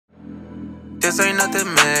This ain't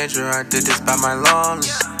nothing major, I did this by my lonely.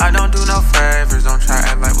 I don't do no favors, don't try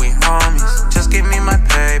act like we homies. Just give me my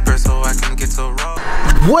paper so I can get to roll.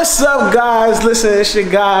 What's up, guys? Listen, it's your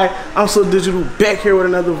guy, Imsodigital, back here with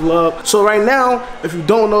another vlog. So right now, if you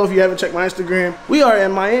don't know, if you haven't checked my Instagram, we are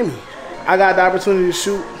in Miami. I got the opportunity to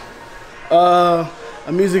shoot a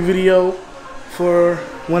music video for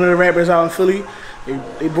one of the rappers out in Philly.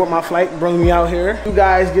 They brought my flight, brought me out here. You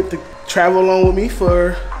guys get to travel along with me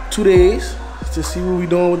for 2 days to see what we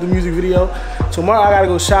doing with the music video. Tomorrow I gotta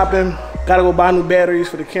go shopping, gotta go buy new batteries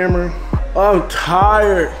for the camera. I'm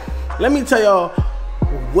tired. Let me tell y'all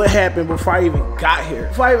what happened before I even got here.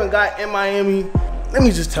 Before I even got in Miami, let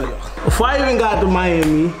me just tell y'all. Before I even got to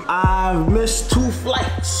Miami, I've missed 2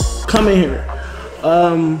 flights coming here.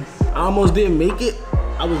 I almost didn't make it.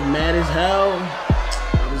 I was mad as hell.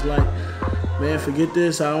 I was like, man, forget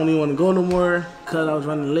this. I don't even want to go no more because I was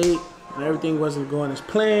running late and everything wasn't going as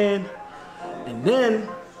planned. And then,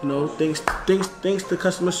 you know, thanks to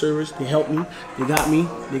customer service, they helped me. They got me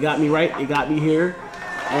right. They got me here.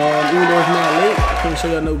 Even though it's not late, I can't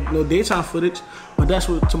show y'all no daytime footage, but that's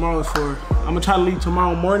what tomorrow is for. I'm gonna try to leave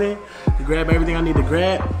tomorrow morning to grab everything I need to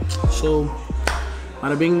grab. So,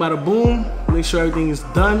 bada bing, bada boom, make sure everything is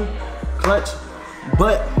done, clutch.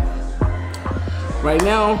 But right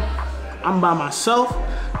now, I'm by myself.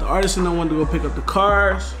 The artist and I want to go pick up the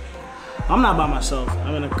cars. I'm not by myself.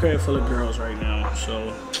 I'm in a crib full of girls right now.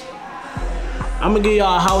 So I'm gonna give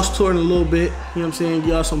y'all a house tour in a little bit. You know what I'm saying?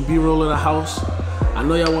 Give y'all some B-roll of the house. I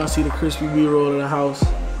know y'all want to see the crispy B-roll of the house.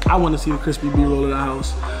 I want to see the crispy B-roll of the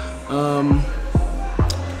house.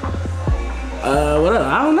 What else?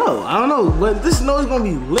 I don't know. But this know it's gonna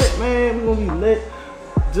be lit, man. We're gonna be lit.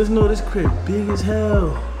 Just know this crib big as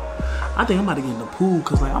hell. I think I'm about to get in the pool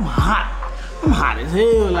because like I'm hot. I'm hot as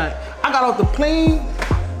hell. Like I got off the plane,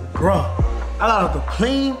 bro. I got off the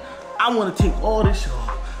plane. I want to take all this shit off.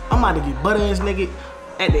 I'm about to get butt ass naked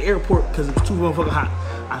at the airport because it was too motherfucking hot.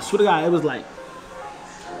 I swear to God, it was like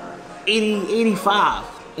 80, 85.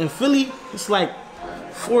 In Philly, it's like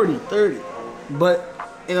 40, 30. But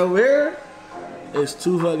in over here, it's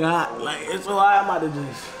too fucking hot. Like it's so hot. I'm about to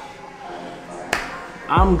just.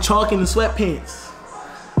 I'm chalking the sweatpants.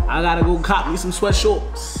 I gotta go cop me some sweat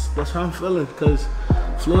shorts. That's how I'm feeling, because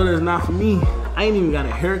Florida is not for me. I ain't even got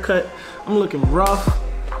a haircut. I'm looking rough.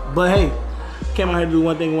 But hey, came out here to do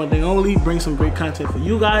one thing only, bring some great content for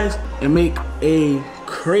you guys and make a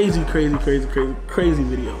crazy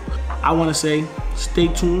video. I wanna say, stay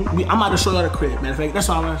tuned. I'm about to show y'all the crib. Matter of fact, that's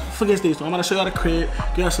all I'm gonna forget. Stay tuned. I'm about to show y'all the crib,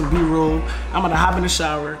 get y'all some B-roll. I'm gonna hop in the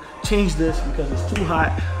shower, change this because it's too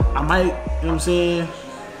hot. I might, you know what I'm saying,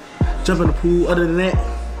 jump in the pool. Other than that,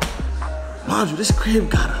 mind you, this crib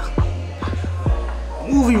got a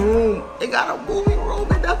movie room. It got a movie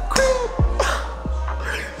room in that crib.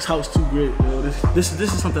 This house too great, bro. This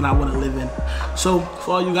is something I want to live in. So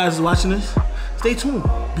for all you guys watching this, stay tuned,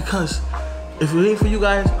 because if it ain't for you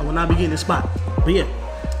guys, I will not be getting this spot. But yeah,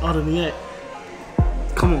 other than that,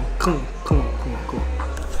 come on.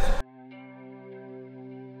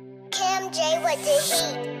 Cam J with the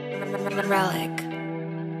heat. Relic.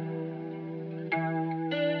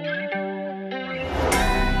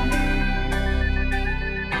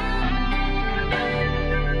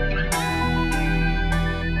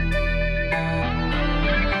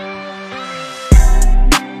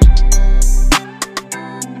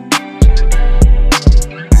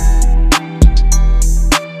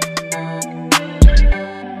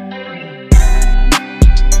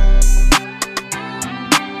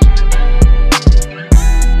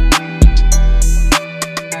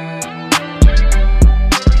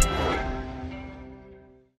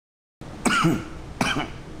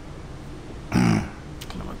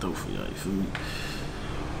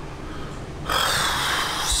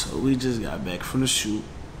 So we just got back from the shoot,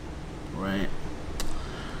 right?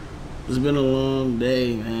 It's been a long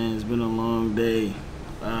day, man. It's been a long day.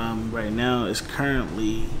 Right now it's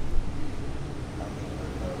currently, right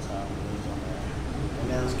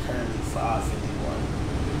now it's currently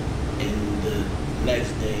 5:51 in the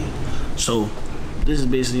next day. So this is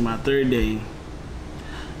basically my 3rd day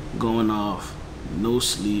going off, no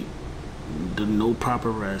sleep, no proper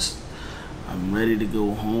rest. I'm ready to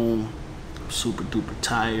go home. I'm super duper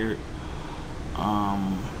tired. My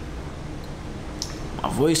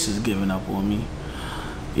voice is giving up on me.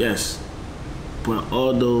 Yes, but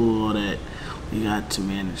although all that, we got to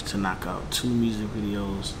manage to knock out 2 music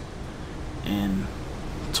videos in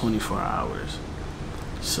 24 hours.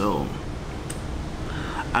 So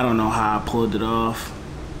I don't know how I pulled it off,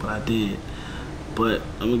 but I did. But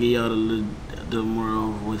I'm gonna give y'all the more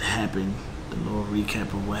of what happened, the little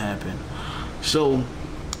recap of what happened. So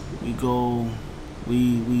we go,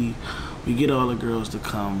 we get all the girls to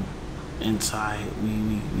come inside.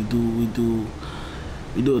 We do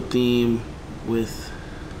a theme with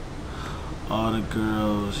all the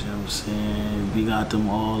girls, you know what I'm saying? We got them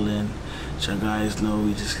all in. So guys know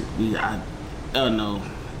y'all know,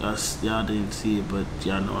 y'all didn't see it, but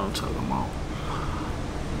y'all know what I'm talking about.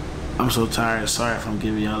 I'm so tired. Sorry if I'm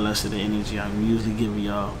giving y'all less of the energy I'm usually giving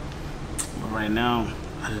y'all. But right now,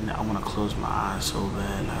 I want to close my eyes so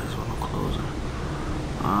bad. I just want to close them.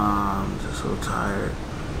 I'm just so tired.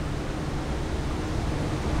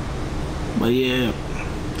 But yeah,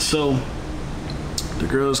 so the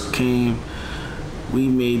girls came. We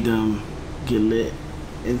made them get lit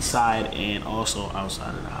inside and also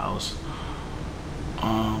outside of the house.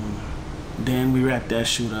 Then we wrapped that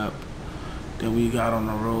shoot up. Then we got on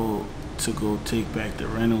the road to go take back the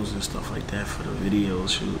rentals and stuff like that for the video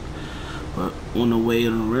shoot. But on the way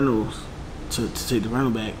on the rentals to take the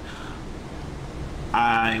rental back,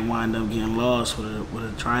 I wound up getting lost with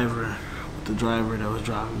the driver that was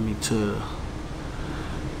driving me to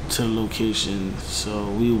the location.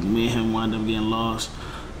 So me and him wound up getting lost.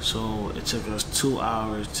 So it took us 2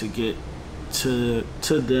 hours to get to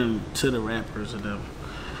the rappers and them.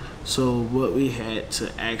 So what we had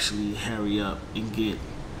to actually hurry up and get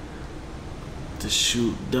the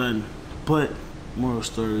shoot done. But moral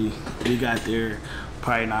story, we got there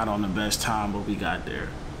probably not on the best time, but we got there.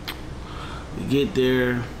 We get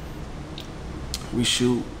there, we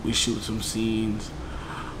shoot some scenes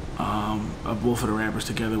of both of the rappers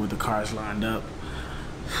together with the cars lined up.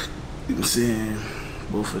 You know what I'm saying?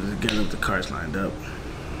 Both of them together with the cars lined up.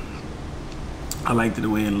 I liked the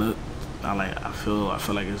way it looked. I feel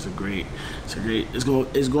like it's going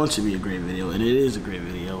to be a great video, and it is a great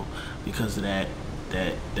video because of that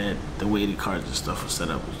the way the cards and stuff was set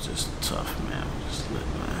up was just tough, man. It was just lit,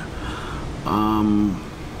 man.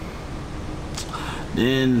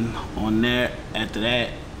 Then after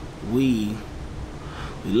that, we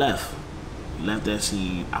left. We left that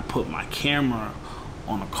scene. I put my camera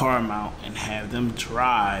on a car mount and have them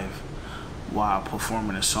drive while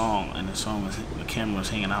performing a song, and the camera was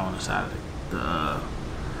hanging out on the side of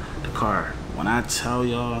the car. When I tell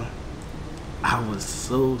y'all, I was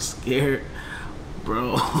so scared,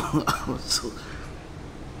 bro.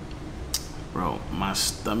 Bro, my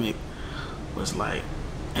stomach was like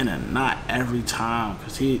in a knot every time,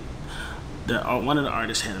 cause one of the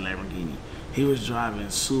artists had a Lamborghini. He was driving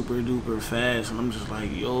super duper fast, and I'm just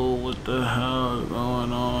like, yo, what the hell is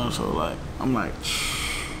going on? So like, I'm like,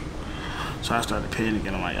 so I started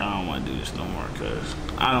panicking. I'm like, I don't want to do this no more, cause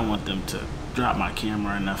I don't want them to drop my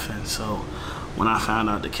camera or nothing. So when I found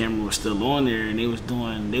out the camera was still on there and they was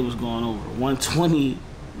going over 120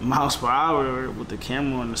 miles per hour with the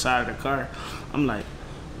camera on the side of the car, I'm like,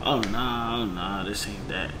 oh nah, this ain't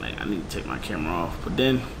that. Like, I need to take my camera off. But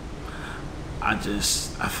then I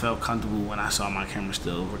felt comfortable when I saw my camera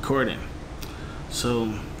still recording.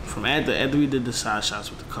 So from after we did the side shots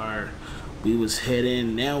with the car, we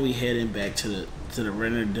heading back to the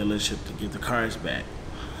renter dealership to get the cars back.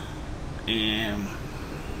 And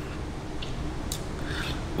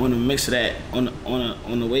on the mix of that,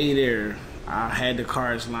 on the way there, I had the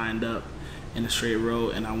cars lined up in a straight row,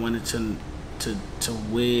 and I wanted to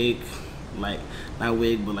wig, like not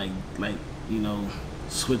wig, but like you know,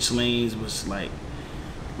 switch lanes, was like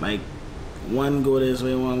one go this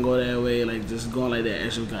way, one go that way, like just going like that,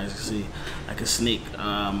 as you guys can see, like a snake.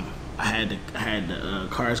 I had the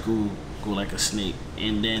cars go like a snake,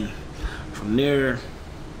 and then from there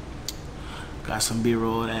got some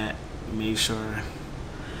B-roll of that. Make sure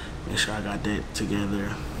I got that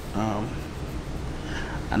together.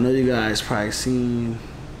 I know you guys probably seen, you know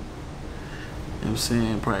what I'm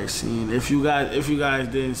saying, probably seen. If you guys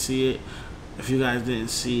didn't see it,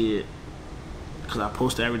 because I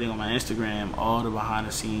posted everything on my Instagram, all the behind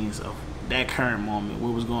the scenes of that current moment,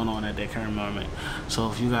 what was going on at that current moment. So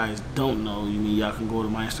if you guys don't know, y'all can go to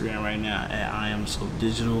my Instagram right now at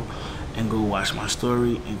Imsodigital and go watch my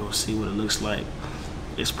story and go see what it looks like.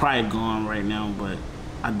 It's probably gone right now, but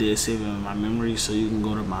I did save it in my memory, so you can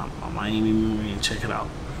go to my Miami memory and check it out.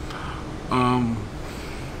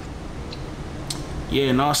 Yeah,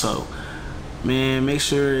 and also, man, make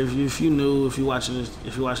sure if you're watching this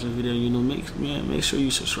video, you know, make sure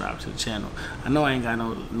you subscribe to the channel. I know I ain't got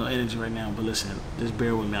no energy right now, but listen, just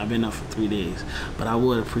bear with me. I've been up for 3 days, but I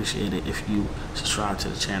would appreciate it if you subscribe to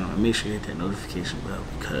the channel and make sure you hit that notification bell,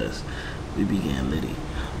 because we be getting litty.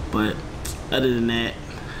 But other than that,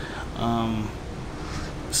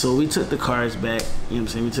 so we took the cars back. You know what I'm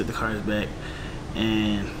saying? We took the cars back,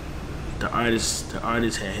 and the artist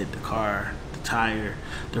had hit the car. tire,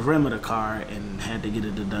 the rim of the car, and had to get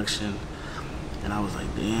a deduction. And I was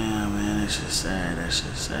like, damn, man, that's just sad. That's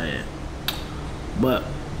just sad. But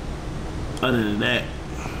other than that,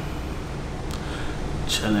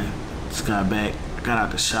 chilling. Just got back. I got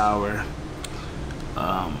out the shower.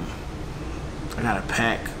 I gotta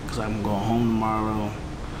pack because I'm going home tomorrow.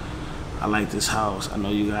 I like this house. I know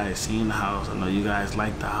you guys seen the house. I know you guys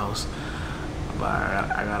like the house. But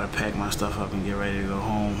I gotta pack my stuff up and get ready to go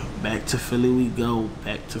home. Back to Philly we go.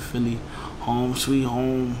 Back to Philly. Home sweet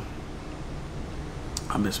home.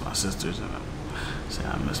 I miss my sisters and I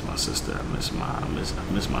miss my sister. I miss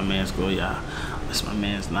my man's Goya. I miss my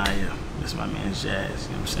man's Naya. I miss my man's Jazz.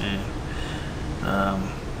 You know what I'm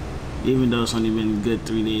saying? Even though it's only been a good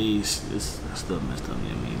 3 days, I still miss them. You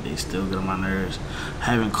know what I mean? They still get on my nerves. I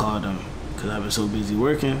haven't called them because I've been so busy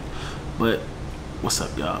working. But what's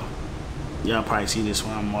up, y'all? Y'all probably see this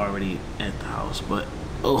when I'm already at the house. But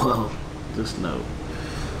oh well, just know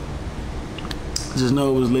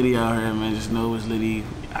it was litty out here, man. Just know it was litty.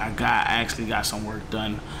 I actually got some work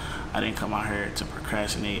done. I didn't come out here to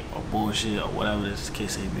procrastinate or bullshit or whatever the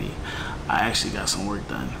case may be. I actually got some work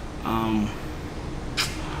done.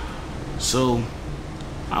 So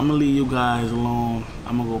I'm gonna leave you guys alone.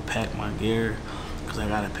 I'm gonna go pack my gear because I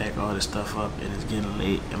gotta pack all this stuff up and it's getting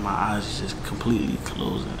late and my eyes is just completely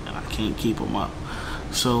closing and I can't keep them up.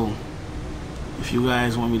 So if you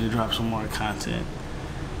guys want me to drop some more content,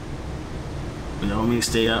 you know, want me to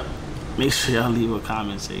stay up, make sure y'all leave a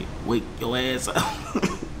comment, say, wake your ass up.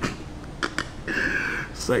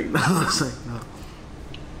 It's like, no.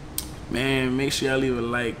 Man, make sure y'all leave a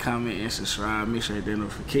like, comment, and subscribe. Make sure that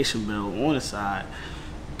notification bell on the side,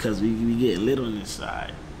 because we get lit on this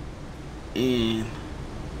side. And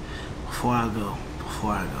before I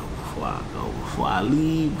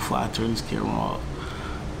leave, before I turn this camera off,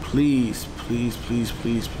 please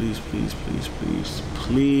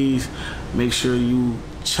make sure you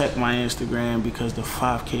check my Instagram because the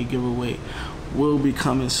 5K giveaway will be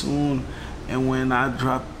coming soon. And when I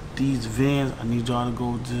drop these vans, I need y'all to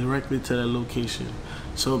go directly to that location.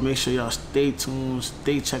 So make sure y'all stay tuned,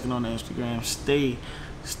 stay checking on the Instagram, stay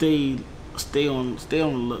on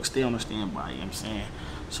the look, stay on the standby, you know what I'm saying?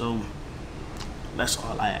 So that's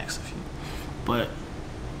all I ask of you. But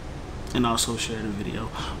and also share the video.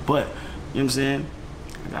 But you know what I'm saying?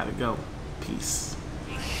 I gotta go. Peace.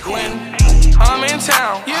 When I'm in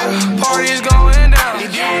town, parties going down,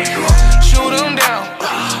 shoot 'em down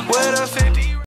with a 50.